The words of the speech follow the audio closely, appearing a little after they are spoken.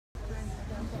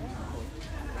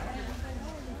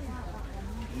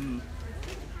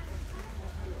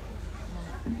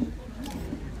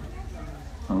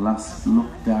last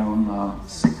look down our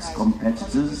 6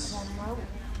 competitors.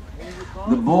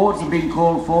 The boards have been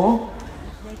called for.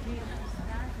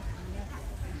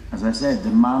 As I said, the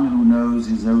man who knows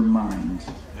his own mind.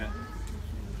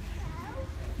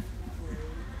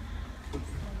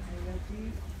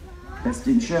 Best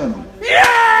in show. Yeah!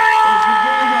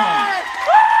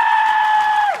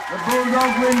 The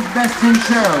Bulldog wins best in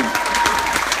show.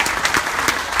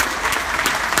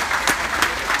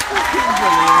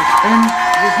 In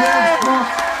reserve spot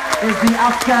is the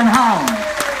Afghan Hound.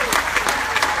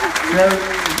 So,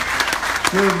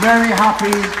 2 very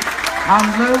happy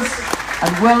handlers,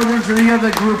 and well done to the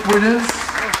other group winners.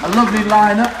 A lovely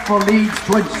lineup for Leeds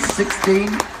 2016.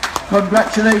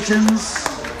 Congratulations.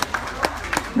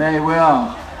 There we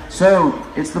are. So,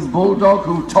 it's the Bulldog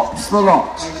who tops the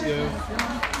lot.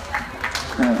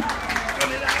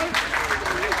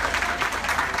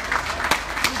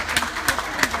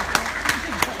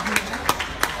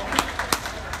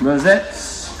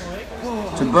 Rosettes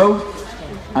to both,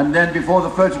 and then before the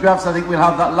photographs I think we'll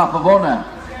have that lap of honour.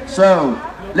 So,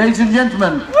 ladies and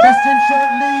gentlemen, Best in Show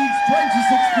Leeds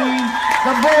 2016,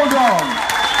 the Bulldog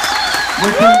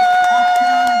with the